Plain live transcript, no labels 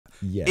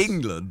Yes.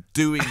 England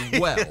doing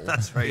well in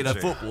a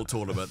true. football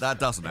tournament. That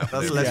doesn't happen.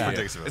 That's less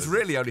predictable. It's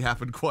really only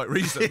happened quite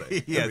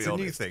recently. Yeah, it's a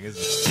new thing,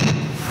 isn't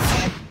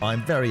it?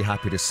 I'm very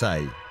happy to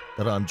say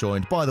that I'm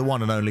joined by the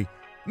one and only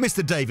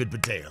Mr. David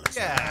Baddiel.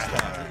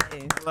 Yeah.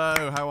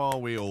 Hello, how are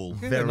we all?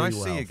 Very nice to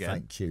well, see you again.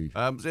 thank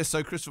you.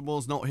 So Christopher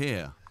Moore's not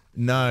here.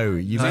 No,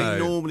 you He mean...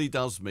 normally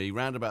does me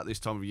round about this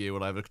time of year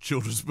when I have a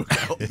children's book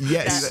out.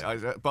 Yes.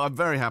 But I'm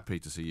very happy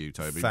to see you,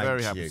 Toby. Thank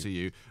very happy you. to see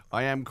you.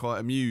 I am quite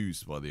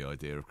amused by the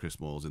idea of Chris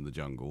Moyles in the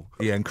jungle.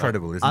 Yeah,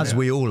 incredible, isn't it? As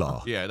we all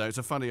are. Yeah, no, it's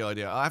a funny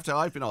idea.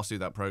 I've been asked to do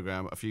that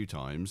programme a few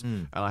times,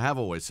 and I have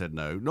always said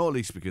no, not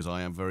least because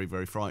I am very,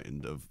 very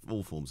frightened of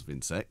all forms of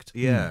insect.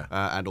 Yeah.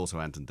 And also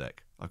ant and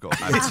deck. I've got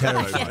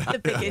Yeah, the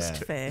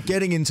biggest fear.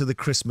 Getting into the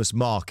Christmas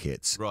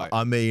markets. Right.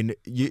 I mean...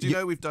 Do you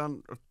know we've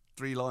done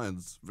Three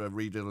Lions,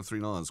 redone of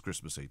Three Lions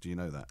Christmassy? Do you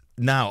know that?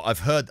 Now, I've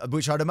heard,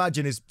 which I'd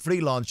imagine is Three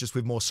Lions just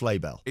with more sleigh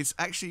bell. It's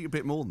actually a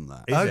bit more than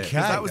that. Is it? Okay.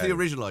 'Cause that was the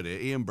original idea.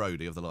 Ian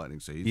Brodie of the Lightning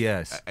Seeds.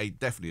 Yes.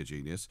 Definitely a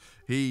genius.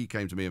 He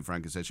came to me and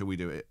Frank and said, shall we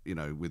do it,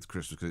 with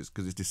Christmas?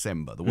 Because it's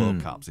December. The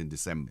World Cup's in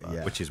December.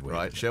 Yeah. Which is weird.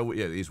 Right? Shall we?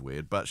 Yeah, it is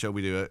weird. But shall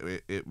we do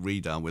it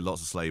redone with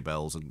lots of sleigh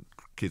bells and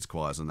kids'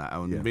 choirs and that?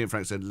 And me and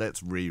Frank said,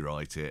 let's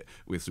rewrite it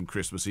with some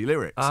Christmassy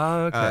lyrics.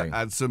 Oh, okay.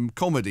 And some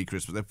comedy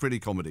Christmas. They're pretty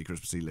comedy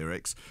Christmassy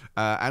lyrics.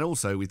 And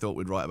also, we thought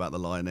we'd write about the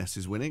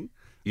Lionesses winning.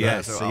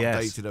 Yes, so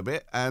updated a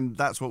bit, and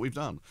that's what we've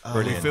done.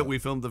 We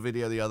filmed the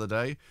video the other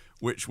day,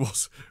 which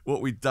was what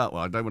we'd done.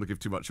 Well, I don't want to give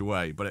too much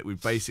away, but we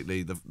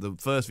basically the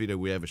first video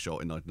we ever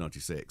shot in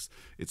 1996.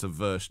 It's a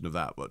version of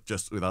that, but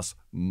just with us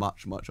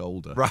much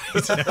older. Right.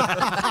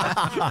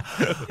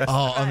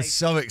 Oh, I'm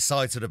so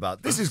excited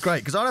about this. Is great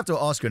because I don't have to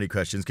ask you any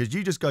questions because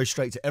you just go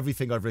straight to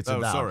everything I've written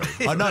down. Sorry.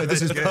 I know,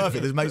 this is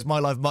perfect. This makes my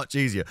life much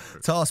easier.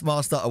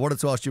 Taskmaster, I wanted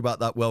to ask you about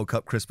that World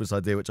Cup Christmas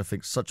idea, which I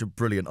think is such a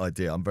brilliant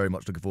idea. I'm very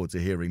much looking forward to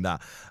hearing that.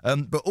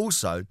 But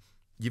also,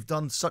 you've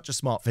done such a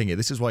smart thing here.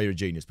 This is why you're a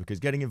genius, because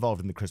getting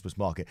involved in the Christmas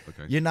market,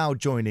 you're now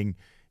joining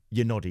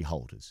your Noddy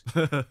Holders,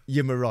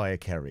 your Mariah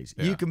Careys.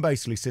 Yeah. You can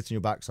basically sit on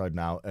your backside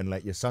now and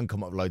let your son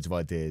come up with loads of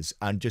ideas,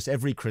 and just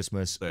every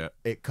Christmas,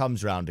 it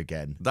comes round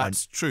again.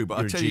 That's true, but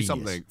I'll tell you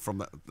something from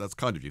that. That's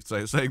kind of you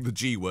saying the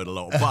G word a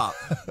lot. But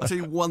I'll tell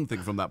you one thing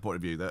from that point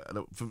of view. That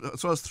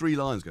as far as Three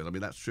Lions goes, I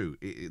mean, that's true.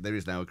 There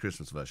is now a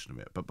Christmas version of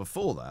it. But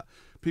before that,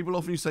 people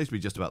often used to say to me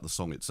just about the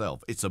song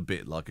itself, it's a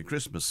bit like a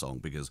Christmas song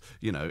because,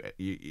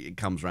 it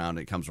comes round,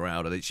 it comes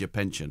round, and it's your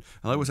pension.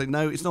 And I always say,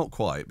 no, it's not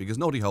quite, because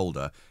Noddy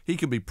Holder, he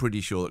can be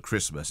pretty sure that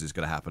Christmas is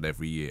going to happen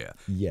every year.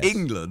 Yes.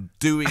 England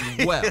doing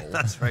well in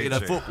a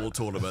true. football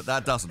tournament,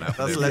 that doesn't happen.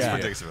 That's every less year.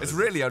 predictable. It's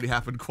really only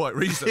happened quite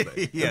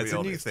recently. Yeah, to it's be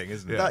a new honest. thing,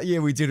 isn't it? That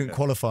year we didn't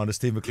qualify under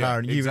Steve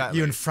McLaren. Yeah, exactly.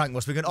 You and Frank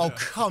must be going, oh,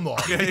 come on.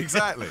 Yeah,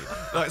 exactly.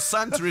 Like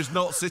Santa is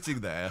not sitting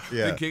there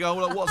thinking, oh,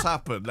 well, what's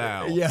happened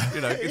now? Yeah.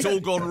 It's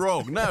all gone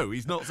wrong. No,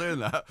 he's not doing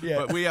that. Yeah.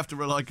 But we have to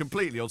rely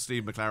completely on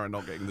Steve McLaren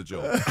not getting the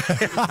job.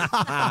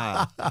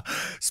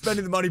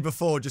 Spending the money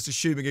before, just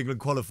assuming England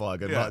qualify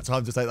again. Yeah. Right,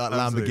 time to take that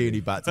Absolutely.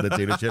 Lamborghini back to the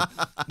dealership. The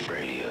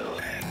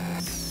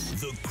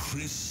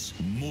Chris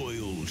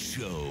Moyles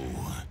Show.